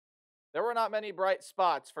There were not many bright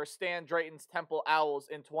spots for Stan Drayton's Temple Owls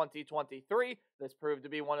in 2023. This proved to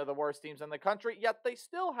be one of the worst teams in the country, yet they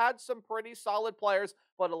still had some pretty solid players,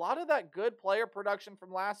 but a lot of that good player production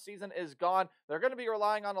from last season is gone. They're going to be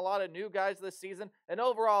relying on a lot of new guys this season, and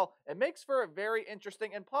overall, it makes for a very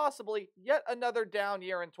interesting and possibly yet another down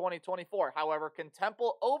year in 2024. However, can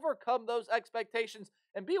Temple overcome those expectations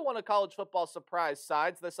and be one of college football's surprise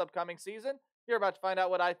sides this upcoming season? You're about to find out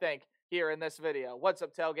what I think here in this video. What's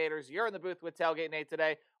up, Tailgaters? You're in the booth with Tailgate Nate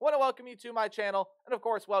today. I want to welcome you to my channel, and of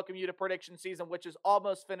course, welcome you to prediction season, which is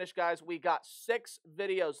almost finished, guys. We got 6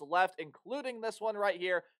 videos left, including this one right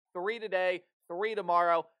here. 3 today, 3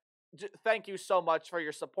 tomorrow. Thank you so much for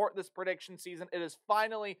your support this prediction season. It is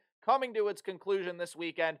finally coming to its conclusion this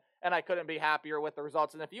weekend, and I couldn't be happier with the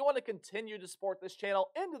results. And if you want to continue to support this channel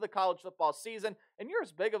into the college football season, and you're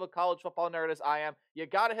as big of a college football nerd as I am, you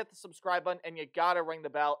got to hit the subscribe button and you got to ring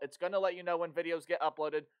the bell. It's going to let you know when videos get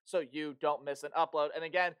uploaded so you don't miss an upload. And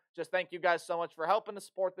again, just thank you guys so much for helping to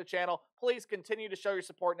support the channel. Please continue to show your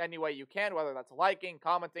support in any way you can, whether that's liking,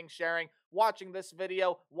 commenting, sharing, watching this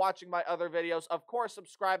video, watching my other videos, of course,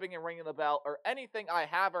 subscribing and ringing the bell, or anything I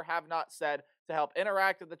have or have not said to help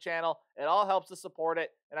interact with the channel. It all helps to support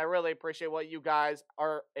it, and I really appreciate what you guys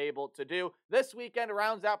are able to do. This weekend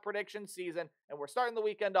rounds out prediction season, and we're starting the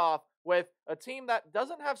weekend off with a team that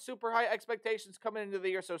doesn't have super high expectations coming into the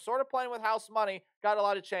year, so sort of playing with house money, got a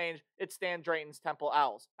lot of change. It's Stan Drayton's Temple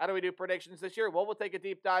Owls. How do we do predictions this year? Well, we'll take a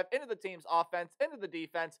deep dive into the team's offense, into the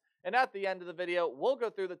defense, and at the end of the video, we'll go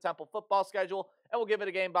through the Temple football schedule, and we'll give it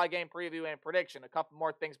a game-by-game preview and prediction. A couple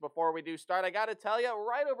more things before we do start. I got to tell you,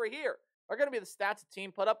 right over here are going to be the stats the team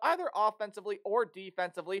put up either offensively or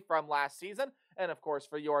defensively from last season. And of course,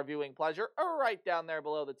 for your viewing pleasure, right down there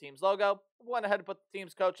below the team's logo, went ahead and put the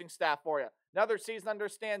team's coaching staff for you. Another season under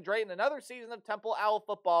Stan Drayton, another season of Temple Owl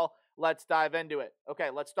football. Let's dive into it.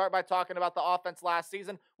 Okay, let's start by talking about the offense last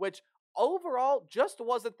season, which overall just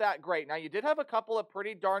wasn't that great. Now, you did have a couple of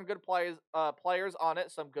pretty darn good players on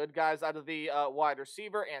it, some good guys out of the wide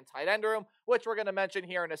receiver and tight end room, which we're going to mention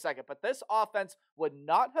here in a second. But this offense would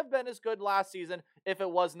not have been as good last season if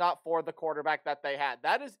it was not for the quarterback that they had.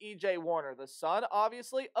 That is E.J. Warner, the son,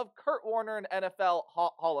 obviously, of Kurt Warner, an NFL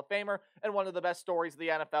Hall of Famer, and one of the best stories the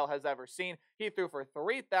NFL has ever seen. He threw for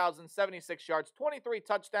 3,076 yards, 23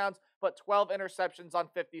 touchdowns, but 12 interceptions on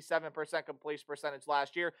 57% completion percentage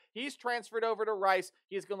last year. He's transferred over to Rice.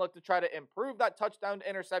 He's going to look to try to improve that touchdown to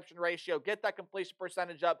interception ratio, get that completion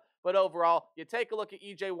percentage up. But overall, you take a look at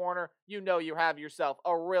E.J. Warner, you know you have yourself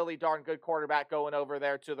a really darn good quarterback going over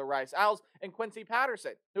there to the Rice Owls. And Quincy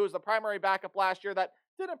Patterson, who was the primary backup last year, that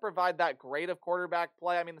didn't provide that great of quarterback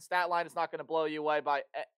play. I mean, the stat line is not going to blow you away by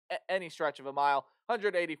any stretch of a mile.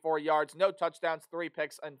 184 yards, no touchdowns, 3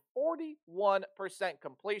 picks, and 41%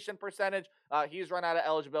 completion percentage. He's run out of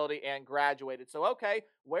eligibility and graduated. So, okay,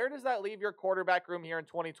 where does that leave your quarterback room here in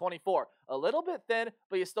 2024? A little bit thin,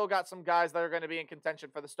 but you still got some guys that are going to be in contention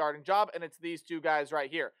for the starting job, and it's these two guys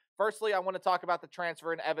right here. Firstly, I want to talk about the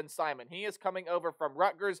transfer in Evan Simon. He is coming over from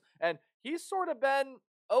Rutgers, and he's sort of been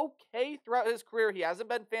okay throughout his career. He hasn't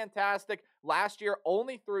been fantastic. Last year,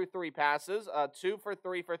 only threw 3 passes, 2 for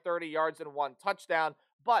 3 for 30 yards and 1 touchdown.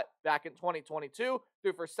 But back in 2022,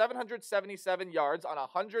 threw for 777 yards on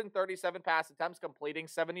 137 pass attempts, completing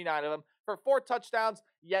 79 of them for 4 touchdowns,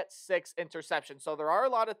 yet 6 interceptions. So there are a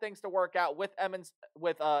lot of things to work out with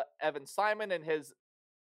Evan Simon and his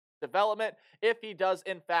development if he does,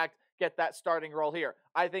 in fact, get that starting role here.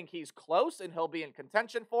 I think he's close and he'll be in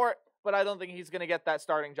contention for it, but I don't think he's going to get that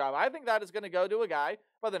starting job. I think that is going to go to a guy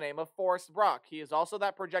by the name of Forrest Brock. He is also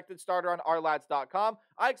that projected starter on ourlads.com.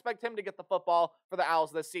 I expect him to get the football for the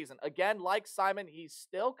Owls this season. Again, like Simon, he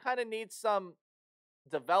still kind of needs some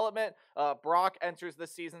development. Brock enters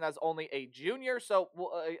this season as only a junior, so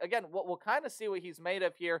we'll kind of see what he's made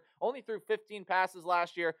of here. Only threw 15 passes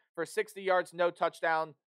last year for 60 yards, no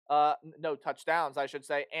touchdowns, I should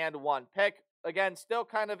say, and 1 pick. Again, still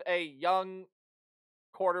kind of a young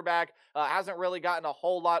quarterback, hasn't really gotten a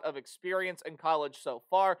whole lot of experience in college so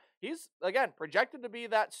far. He's, again, projected to be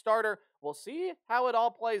that starter. We'll see how it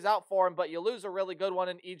all plays out for him, but you lose a really good one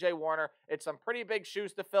in E.J. Warner. It's some pretty big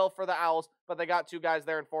shoes to fill for the Owls, but they got 2 guys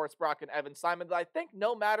there in Forrest Brock and Evan Simon that I think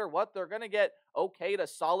no matter what, they're going to get okay to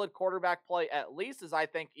solid quarterback play at least, as I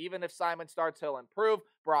think even if Simon starts, he'll improve.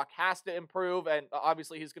 Brock has to improve, and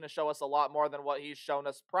obviously he's going to show us a lot more than what he's shown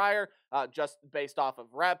us prior, just based off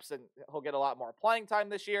of reps, and he'll get a lot more playing time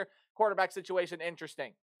this year. Quarterback situation,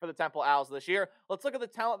 interesting for the Temple Owls this year. Let's look at the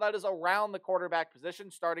talent that is around the quarterback position,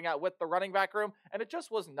 starting out with the running back room, and it just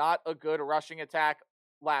was not a good rushing attack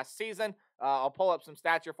last season. I'll pull up some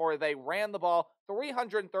stats here for you. They ran the ball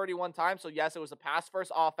 331 times. So, yes, it was a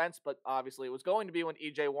pass-first offense, but obviously it was going to be when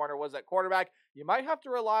E.J. Warner was at quarterback. You might have to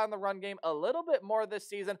rely on the run game a little bit more this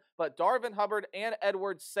season, but Darvin Hubbard and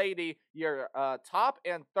Edward Sadie, your top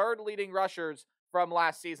and third leading rushers from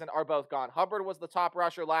last season, are both gone. Hubbard was the top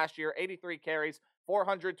rusher last year, 83 carries,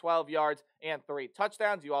 412 yards, and 3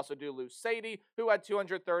 touchdowns. You also do lose Sadie, who had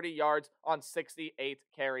 230 yards on 68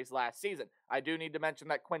 carries last season. I do need to mention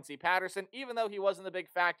that Quincy Patterson, even though he wasn't a big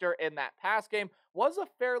factor in that pass game, was a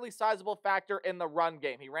fairly sizable factor in the run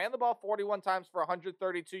game. He ran the ball 41 times for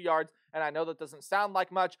 132 yards, and I know that doesn't sound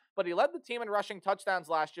like much, but he led the team in rushing touchdowns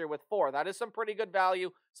last year with 4. That is some pretty good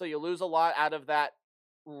value, so you lose a lot out of that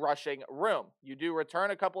rushing room. You do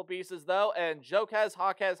return a couple pieces, though, and Jokez,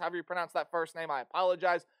 Hawkez, however you pronounce that first name, I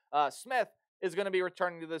apologize, Smith is going to be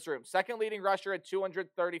returning to this room. Second leading rusher at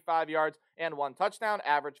 235 yards and 1 touchdown,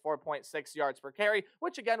 average 4.6 yards per carry,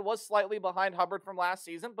 which again was slightly behind Hubbard from last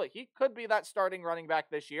season, but he could be that starting running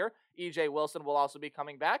back this year. E.J. Wilson will also be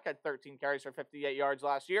coming back at 13 carries for 58 yards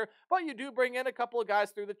last year, but you do bring in a couple of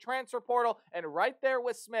guys through the transfer portal, and right there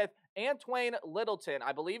with Smith, Antwain Littleton,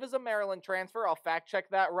 I believe, is a Maryland transfer. I'll fact check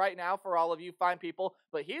that right now for all of you fine people,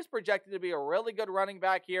 but he's projected to be a really good running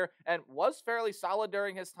back here and was fairly solid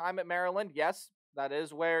during his time at Maryland. Yes, that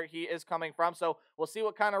is where he is coming from, so we'll see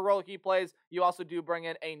what kind of role he plays. You also do bring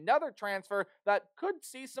in another transfer that could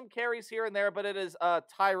see some carries here and there, but it is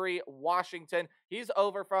Tyree Washington. He's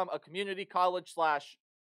over from a community college slash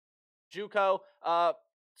JUCO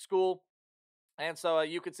school. And so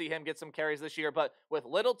you could see him get some carries this year. But with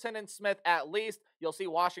Littleton and Smith at least, you'll see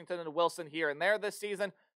Washington and Wilson here and there this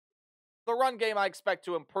season. The run game I expect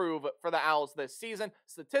to improve for the Owls this season,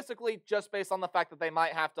 statistically, just based on the fact that they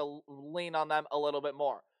might have to lean on them a little bit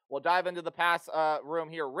more. We'll dive into the pass room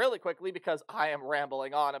here really quickly because I am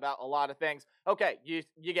rambling on about a lot of things. Okay,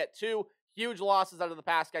 you get 2 huge losses out of the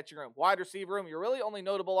pass catching room. Wide receiver room, your really only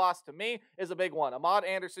notable loss to me is a big one. Ahmad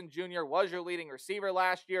Anderson Jr. was your leading receiver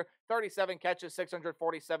last year. 37 catches,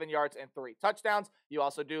 647 yards, and 3 touchdowns. You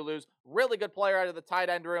also do lose really good player out of the tight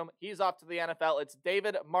end room. He's off to the NFL. It's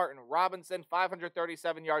David Martin Robinson,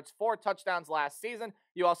 537 yards, 4 touchdowns last season.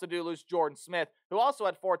 You also do lose Jordan Smith, who also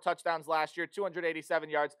had 4 touchdowns last year, 287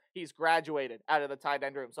 yards. He's graduated out of the tight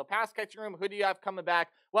end room. So pass catching room, who do you have coming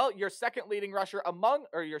back? Well, your second leading rusher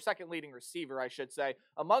your second leading receiver, I should say,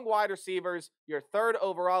 among wide receivers, your 3rd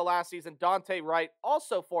overall last season, Dante Wright,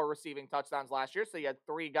 also 4 receiving touchdowns last year. So you had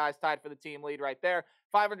 3 guys tied for the team lead right there.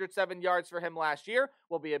 507 yards for him last year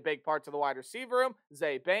will be a big part to the wide receiver room.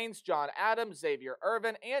 Zay Baines, John Adams, Xavier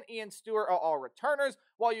Irvin, and Ian Stewart are all returners,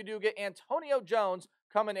 while you do get Antonio Jones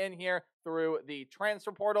coming in here through the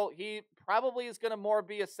transfer portal. He probably is going to more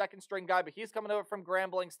be a second string guy, but he's coming over from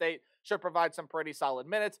Grambling State, should provide some pretty solid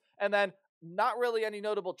minutes. And then not really any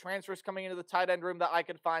notable transfers coming into the tight end room that I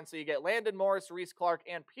could find. So you get Landon Morris, Reese Clark,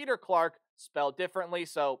 and Peter Clark, spelled differently,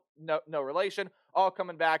 so no relation, all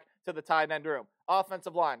coming back to the tight end room.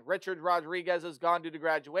 Offensive line, Richard Rodriguez is gone due to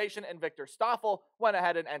graduation, and Victor Stoffel went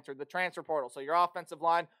ahead and entered the transfer portal. So your offensive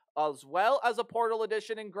line, as well as a portal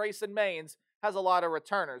addition in Grayson Maines, has a lot of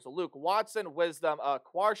returners. Luke Watson, Wisdom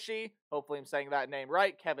Kwarshi, hopefully I'm saying that name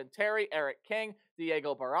right, Kevin Terry, Eric King,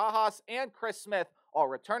 Diego Barajas, and Chris Smith all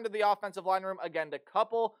return to the offensive line room, again to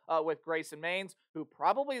couple with Grayson Maines, who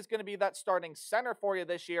probably is going to be that starting center for you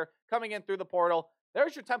this year, coming in through the portal.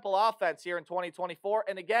 There's your Temple offense here in 2024,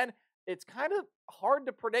 and again, it's kind of hard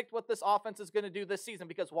to predict what this offense is going to do this season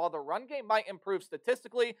because while the run game might improve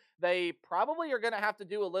statistically, they probably are going to have to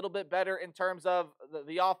do a little bit better in terms of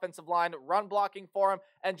the offensive line run blocking for them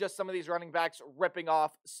and just some of these running backs ripping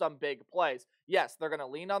off some big plays. Yes, they're going to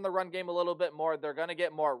lean on the run game a little bit more. They're going to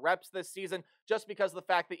get more reps this season just because of the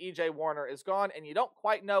fact that E.J. Warner is gone and you don't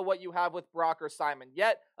quite know what you have with Brock or Simon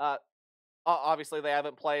yet. Obviously, they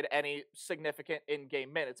haven't played any significant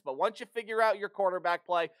in-game minutes. But once you figure out your quarterback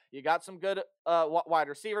play, you got some good wide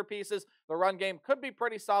receiver pieces. The run game could be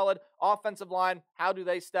pretty solid. Offensive line, how do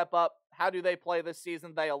they step up? How do they play this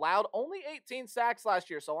season? They allowed only 18 sacks last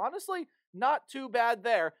year. So honestly, not too bad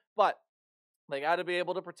there. But they got to be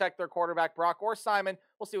able to protect their quarterback, Brock or Simon.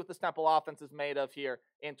 We'll see what this Temple offense is made of here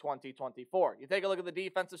in 2024. You take a look at the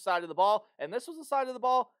defensive side of the ball, and this was the side of the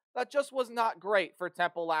ball that just was not great for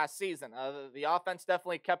Temple last season. The offense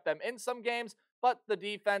definitely kept them in some games, but the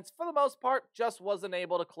defense, for the most part, just wasn't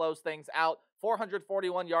able to close things out.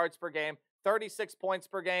 441 yards per game, 36 points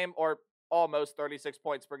per game, or almost 36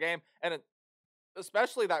 points per game. And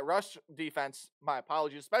especially that rush defense,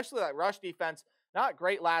 especially that rush defense, not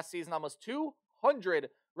great last season, almost 200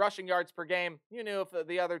 rushing yards per game. You knew if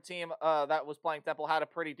the other team that was playing Temple had a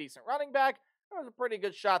pretty decent running back, there was a pretty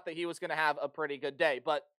good shot that he was going to have a pretty good day.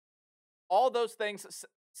 But all those things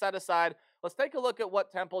set aside, let's take a look at what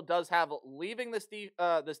Temple does have leaving this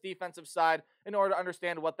defensive side in order to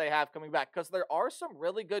understand what they have coming back. Because there are some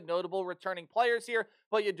really good notable returning players here,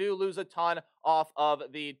 but you do lose a ton off of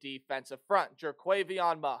the defensive front.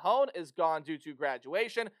 Jerquavion Mahone is gone due to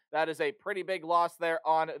graduation. That is a pretty big loss there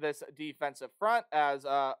on this defensive front, as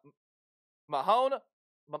Mahone,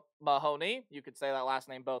 Mahoney, you could say that last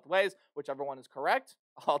name both ways, whichever one is correct.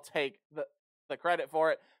 I'll take the credit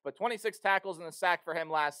for it. But 26 tackles and a sack for him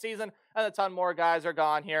last season, and a ton more guys are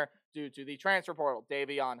gone here due to the transfer portal.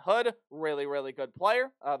 Davion Hood, really, really good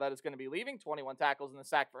player that is going to be leaving. 21 tackles and a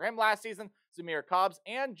sack for him last season. Zamir Cobbs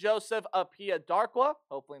and Joseph Apia Darkwa,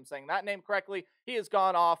 hopefully I'm saying that name correctly, he has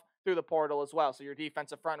gone off through the portal as well. So your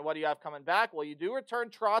defensive front, what do you have coming back? Well, you do return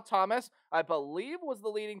Tra Thomas, I believe was the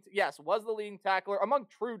leading tackler among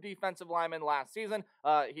true defensive linemen last season.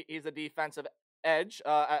 He's a defensive edge,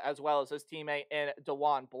 as well as his teammate in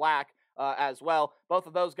DeJuan Black as well. Both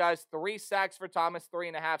of those guys, 3 sacks for Thomas,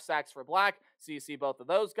 3.5 sacks for Black. So you see both of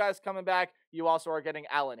those guys coming back. You also are getting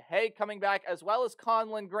Alan Hay coming back, as well as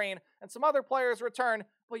Conlon Green, and some other players return.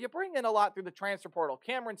 But you bring in a lot through the transfer portal.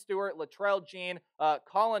 Cameron Stewart, Latrell Jean,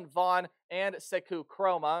 Colin Vaughn, and Sekou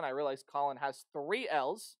Chroma. And I realize Colin has 3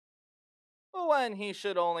 L's when he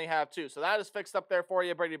should only have 2. So that is fixed up there for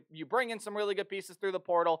you. But you bring in some really good pieces through the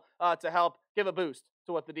portal to help give a boost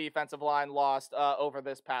to what the defensive line lost over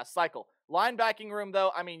this past cycle. Linebacking room,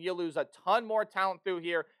 though, I mean, you lose a ton more talent through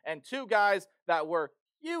here, and 2 guys that were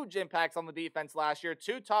huge impacts on the defense last year.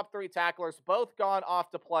 2 top 3 tacklers, both gone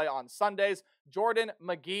off to play on Sundays. Jordan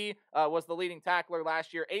McGee was the leading tackler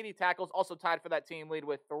last year, 80 tackles, also tied for that team lead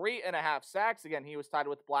with 3.5 sacks. Again, he was tied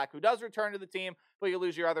with Black, who does return to the team, but you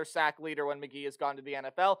lose your other sack leader when McGee has gone to the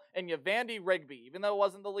NFL. And Yavandi Rigby, even though it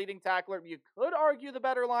wasn't the leading tackler, you could argue the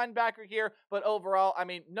better linebacker here, but overall, I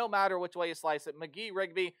mean, no matter which way you slice it, McGee,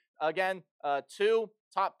 Rigby, again, 2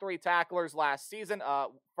 top 3 tacklers last season,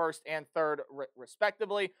 first and third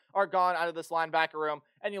respectively, are gone out of this linebacker room,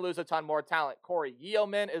 and you lose a ton more talent. Corey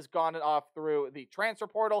Yeoman is gone off through the transfer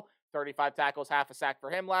portal. 35 tackles, half a sack for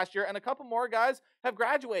him last year, and a couple more guys have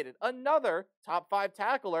graduated. Another top 5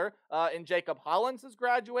 tackler in Jacob Hollins has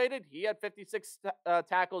graduated. He had 56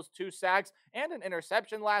 tackles, 2 sacks, and an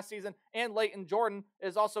interception last season, and Leighton Jordan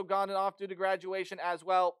is also gone off due to graduation as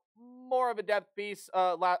well. More of a depth piece.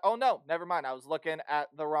 Oh, no, never mind. I was looking at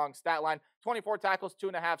the wrong stat line. 24 tackles,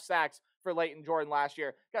 2.5 sacks for Leighton Jordan last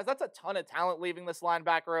year. Guys, that's a ton of talent leaving this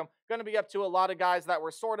linebacker room. Going to be up to a lot of guys that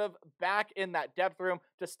were sort of back in that depth room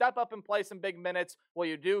to step up and play some big minutes. Well,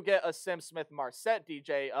 you do get a Sim Smith-Marset,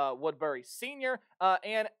 DJ Woodbury Sr.,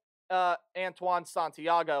 and Antoine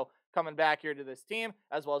Santiago coming back here to this team,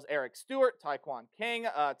 as well as Eric Stewart, Taekwon King,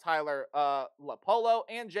 Tyler Lapolo,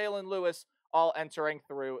 and Jalen Lewis, all entering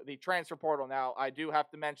through the transfer portal. Now, I do have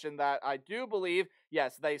to mention that I do believe,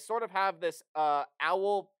 yes, they sort of have this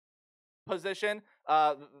owl position.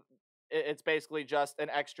 It's basically just an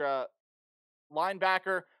extra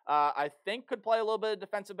linebacker. I think could play a little bit of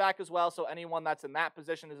defensive back as well. So anyone that's in that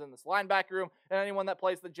position is in this linebacker room, and anyone that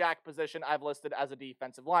plays the jack position, I've listed as a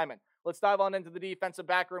defensive lineman. Let's dive on into the defensive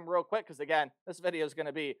back room real quick, because again, this video is going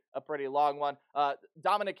to be a pretty long one.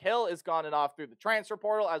 Dominic Hill is gone and off through the transfer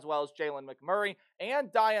portal, as well as Jalen McMurray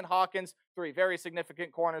and Diane Hawkins, 3 very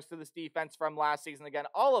significant corners to this defense from last season. Again,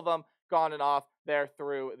 all of them gone and off there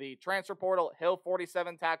through the transfer portal. Hill,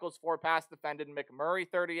 47 tackles, 4 pass defended. McMurray,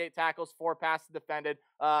 38 tackles, 4 pass defended.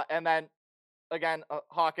 And then, again,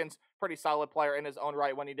 Hawkins, pretty solid player in his own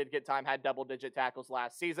right when he did get time, had double-digit tackles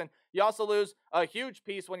last season. You also lose a huge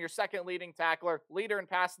piece when your second leading tackler, leader in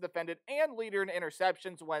passes defended, and leader in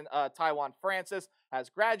interceptions when Taiwan Francis has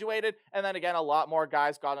graduated. And then, again, a lot more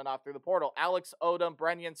guys gotten off through the portal. Alex Odom,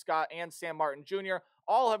 Brendan Scott, and Sam Martin Jr.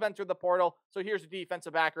 all have entered the portal. So here's the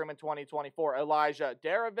defensive back room in 2024. Elijah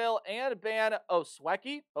Darraville and Ban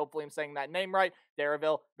Oswecki. Hopefully I'm saying that name right.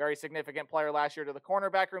 Darraville, very significant player last year to the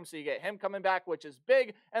cornerback room, so you get him coming back, which is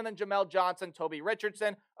big. And then Jamel Johnson, Toby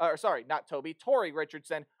Richardson, Tory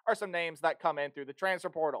Richardson are some names that come in through the transfer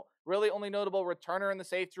portal. Really only notable returner in the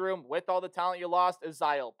safety room with all the talent you lost is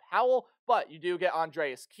Zyle Powell, but you do get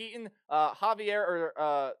Andreas Keaton,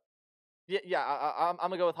 Javier, I'm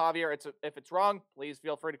going to go with Javier. If it's wrong, please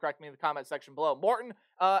feel free to correct me in the comment section below. Morton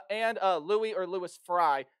and Louis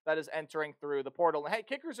Fry that is entering through the portal. And hey,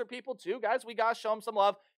 kickers are people too, guys. We got to show them some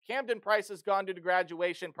love. Camden Price has gone due to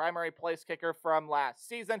graduation, primary place kicker from last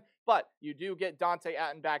season, but you do get Dante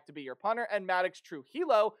Atten back to be your punter, and Maddox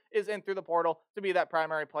Trujillo is in through the portal to be that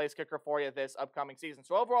primary place kicker for you this upcoming season.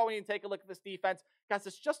 So overall, when you take a look at this defense, guys,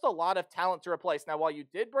 it's just a lot of talent to replace. Now, while you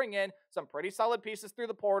did bring in some pretty solid pieces through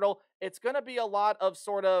the portal, it's going to be a lot of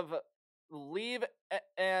sort of leave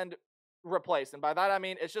and replace. And by that, I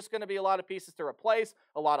mean, it's just going to be a lot of pieces to replace,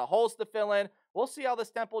 a lot of holes to fill in. We'll see how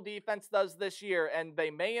this Temple defense does this year, and they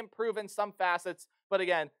may improve in some facets, but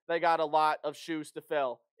again, they got a lot of shoes to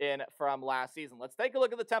fill in from last season. Let's take a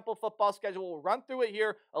look at the Temple football schedule. We'll run through it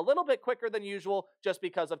here a little bit quicker than usual just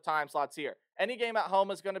because of time slots here. Any game at home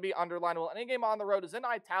is going to be underlined. Well, any game on the road is in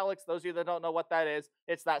italics. Those of you that don't know what that is,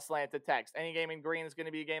 it's that slanted text. Any game in green is going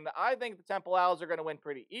to be a game that I think the Temple Owls are going to win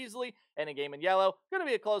pretty easily. Any game in yellow, going to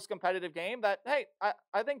be a close competitive game that, hey,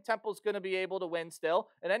 I think Temple's going to be able to win still.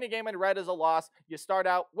 And any game in red is a loss. You start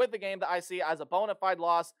out with the game that I see as a bona fide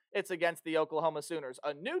loss. It's against the Oklahoma Sooners,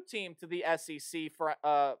 a new team to the SEC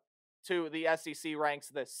ranks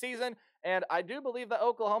this season. And I do believe that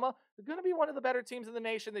Oklahoma is going to be one of the better teams in the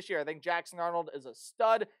nation this year. I think Jackson Arnold is a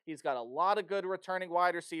stud. He's got a lot of good returning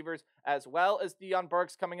wide receivers, as well as Deion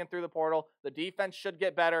Burks coming in through the portal. The defense should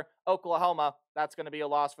get better. Oklahoma, that's going to be a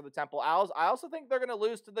loss for the Temple Owls. I also think they're going to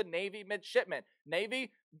lose to the Navy midshipmen.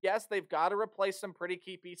 Navy, yes, they've got to replace some pretty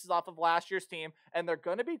key pieces off of last year's team, and they're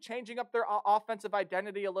going to be changing up their offensive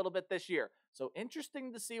identity a little bit this year. So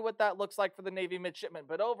interesting to see what that looks like for the Navy midshipmen.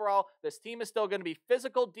 But overall, this team is still going to be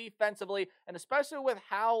physical defensively, and especially with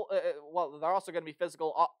how, they're also going to be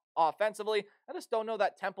physical offensively. I just don't know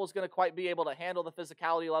that Temple's going to quite be able to handle the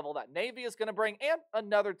physicality level that Navy is going to bring, and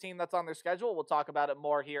another team that's on their schedule. We'll talk about it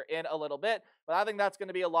more here in a little bit, but I think that's going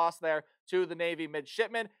to be a loss there to the Navy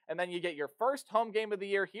midshipmen. And then you get your first home game of the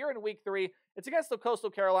year here in week 3. It's against the Coastal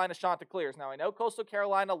Carolina Chanticleers. Now, I know Coastal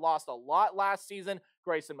Carolina lost a lot last season.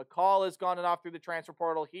 Grayson McCall has gone off through the transfer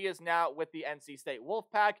portal. He is now with the NC State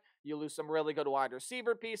Wolfpack. You lose some really good wide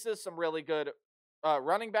receiver pieces, some really good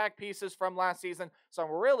running back pieces from last season, some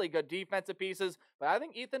really good defensive pieces, but I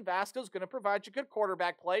think Ethan Vasco is going to provide you good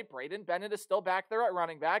quarterback play. Braden Bennett is still back there at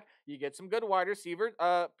running back. You get some good wide receiver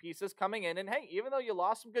pieces coming in, and hey, even though you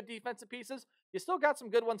lost some good defensive pieces, you still got some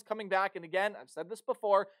good ones coming back. And again, I've said this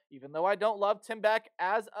before, even though I don't love Tim Beck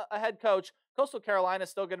as a head coach, Coastal Carolina is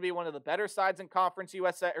still going to be one of the better sides in Conference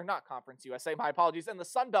USA, or not Conference USA, my apologies, in the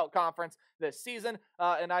Sun Belt Conference this season.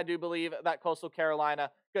 And I do believe that Coastal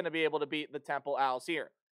Carolina going to be able to beat the Temple Owls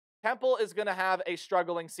here. Temple is going to have a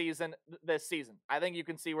struggling season this season. I think you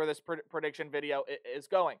can see where this prediction video is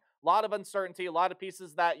going. A lot of uncertainty, a lot of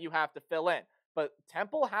pieces that you have to fill in. But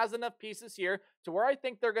Temple has enough pieces here to where I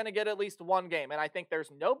think they're going to get at least one game. And I think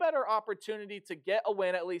there's no better opportunity to get a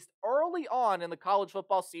win, at least early on in the college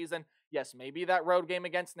football season. Yes, maybe that road game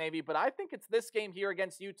against Navy, but I think it's this game here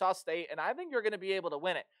against Utah State, and I think you're going to be able to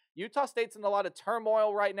win it. Utah State's in a lot of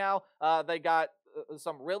turmoil right now. They got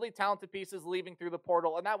some really talented pieces leaving through the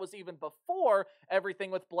portal, and that was even before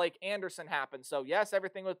everything with Blake Anderson happened. So yes,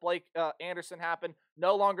 everything with Blake Anderson happened.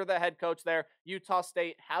 No longer the head coach there. Utah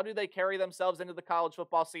State, how do they carry themselves into the college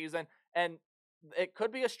football season? And it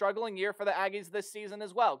could be a struggling year for the Aggies this season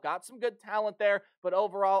as well. Got some good talent there, but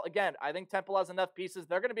overall, again, I think Temple has enough pieces.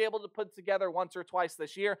 They're going to be able to put together once or twice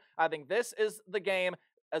this year. I think this is the game,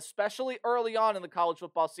 especially early on in the college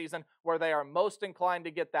football season, where they are most inclined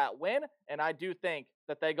to get that win. And I do think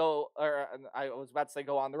that they go, or I was about to say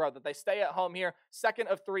go on the road, that they stay at home here, second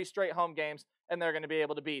of 3 straight home games, and they're going to be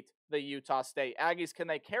able to beat the Utah State Aggies. Can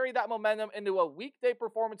they carry that momentum into a weekday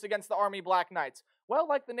performance against the Army Black Knights? Well,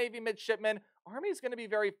 like the Navy midshipmen, Army is going to be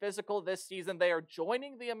very physical this season. They are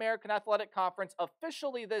joining the American Athletic Conference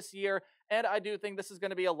officially this year, and I do think this is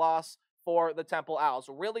going to be a loss for the Temple Owls.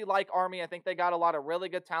 Really like Army. I think they got a lot of really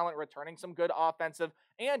good talent, returning some good offensive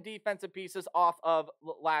and defensive pieces off of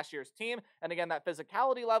last year's team. And again, that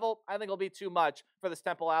physicality level, I think will be too much for this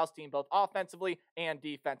Temple Owls team, both offensively and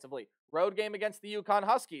defensively. Road game against the Yukon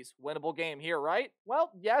Huskies. Winnable game here, right?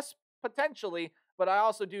 Well, yes, potentially, but I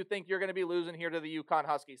also do think you're going to be losing here to the Yukon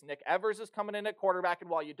Huskies. Nick Evers is coming in at quarterback, and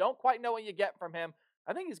while you don't quite know what you get from him,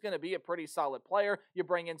 I think he's going to be a pretty solid player. You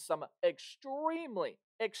bring in some extremely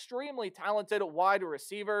talented wide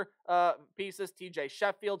receiver pieces, TJ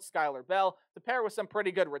Sheffield, Skylar Bell, to pair with some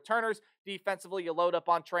pretty good returners. Defensively, you load up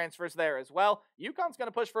on transfers there as well. UConn's going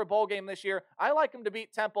to push for a bowl game this year. I like them to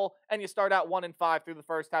beat Temple, and you start out 1-5 through the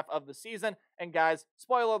first half of the season. And guys,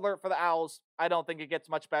 spoiler alert for the Owls, I don't think it gets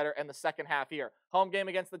much better in the second half here. Home game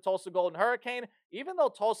against the Tulsa Golden Hurricane, even though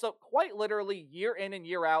Tulsa, quite literally year in and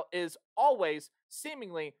year out, is always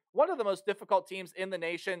seemingly one of the most difficult teams in the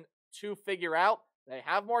nation to figure out. They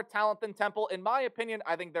have more talent than Temple. In my opinion,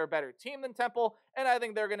 I think they're a better team than Temple, and I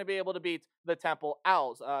think they're going to be able to beat the Temple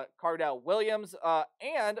Owls. Cardell Williams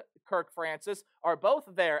and Kirk Francis are both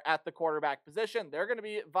there at the quarterback position. They're going to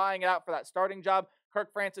be vying it out for that starting job.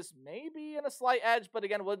 Kirk Francis may be in a slight edge, but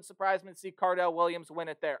again, wouldn't surprise me to see Cardell Williams win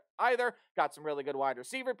it there either. Got some really good wide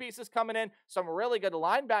receiver pieces coming in, some really good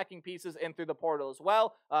linebacking pieces in through the portal as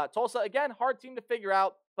well. Tulsa, again, hard team to figure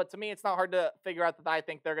out, but to me, it's not hard to figure out that I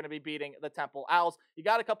think they're going to be beating the Temple Owls. You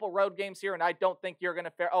got a couple road games here, and I don't think you're going to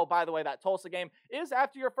fare. Oh, by the way, that Tulsa game is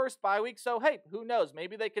after your first bye week, so hey, who knows?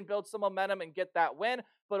 Maybe they can build some momentum and get that win,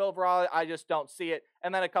 but overall, I just don't see it.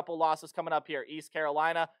 And then a couple losses coming up here. East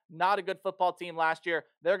Carolina, not a good football team last year.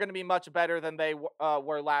 They're going to be much better than they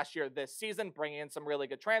were last year this season, bringing in some really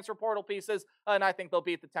good transfer portal pieces, and I think they'll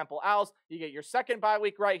beat the Temple Owls. You get your second bye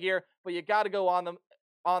week right here, but you got to go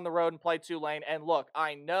on the road and play Tulane. And look,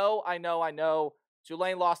 I know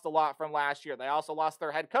Tulane lost a lot from last year. They also lost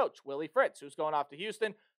their head coach, Willie Fritz, who's going off to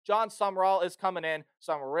Houston. John Sumrall is coming in.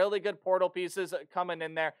 Some really good portal pieces coming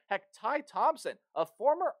in there. Heck, Ty Thompson, a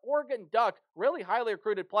former Oregon Duck, really highly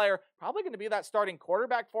recruited player, probably going to be that starting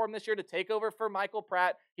quarterback for him this year to take over for Michael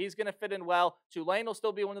Pratt. He's going to fit in well. Tulane will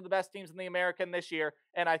still be one of the best teams in the American this year,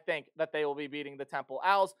 and I think that they will be beating the Temple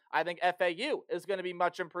Owls. I think FAU is going to be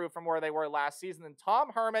much improved from where they were last season, and Tom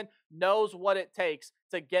Herman knows what it takes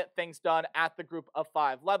to get things done at the group of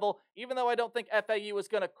 5 level. Even though I don't think FAU is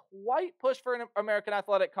going to quite push for an American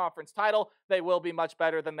Athletic Conference title, they will be much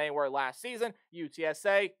better than they were last season.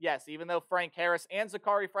 UTSA, yes, even though Frank Harris and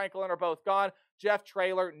Zachary Franklin are both gone, Jeff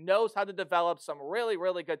Traylor knows how to develop some really,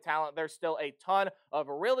 really good talent. There's still a ton of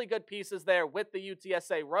really good pieces there with the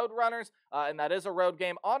UTSA Roadrunners, and that is a road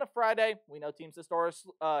game on a Friday. We know teams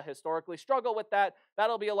historically struggle with that.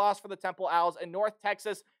 That'll be a loss for the Temple Owls. In North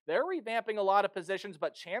Texas, they're revamping a lot of positions,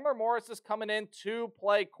 but Chandler Morris is coming in to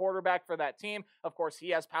play quarterback for that team. Of course, he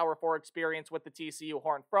has Power 4 experience with the TCU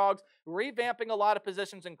Horned Frogs, revamping a lot of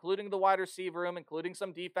positions, including the wide receiver room, including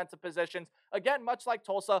some defensive positions. Again, much like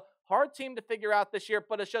Tulsa, hard team to figure out this year,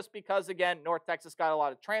 but it's just because, again, North Texas got a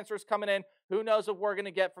lot of transfers coming in. Who knows what we're going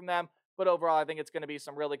to get from them? But overall, I think it's going to be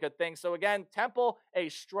some really good things. So again, Temple, a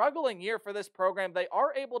struggling year for this program. They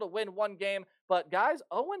are able to win one game, but guys,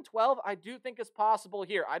 0-12, I do think is possible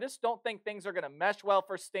here. I just don't think things are going to mesh well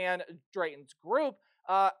for Stan Drayton's group.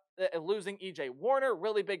 Losing E.J. Warner,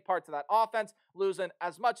 really big part to that offense, losing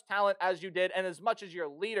as much talent as you did and as much as your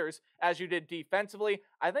leaders as you did defensively.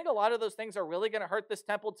 I think a lot of those things are really going to hurt this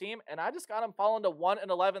Temple team, and I just got them falling to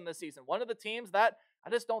 1-11 this season. One of the teams that I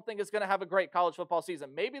just don't think is going to have a great college football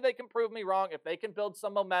season. Maybe they can prove me wrong if they can build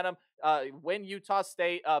some momentum, win Utah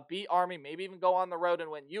State, beat Army, maybe even go on the road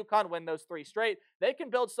and win UConn, win those 3 straight. They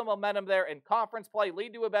can build some momentum there in conference play,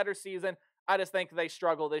 lead to a better season. I just think they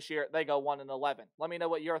struggle this year. They go 1-11. Let me know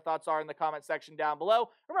what your thoughts are in the comment section down below.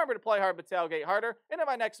 Remember to play hard but tailgate harder. And in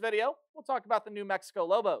my next video, we'll talk about the New Mexico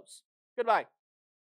Lobos. Goodbye.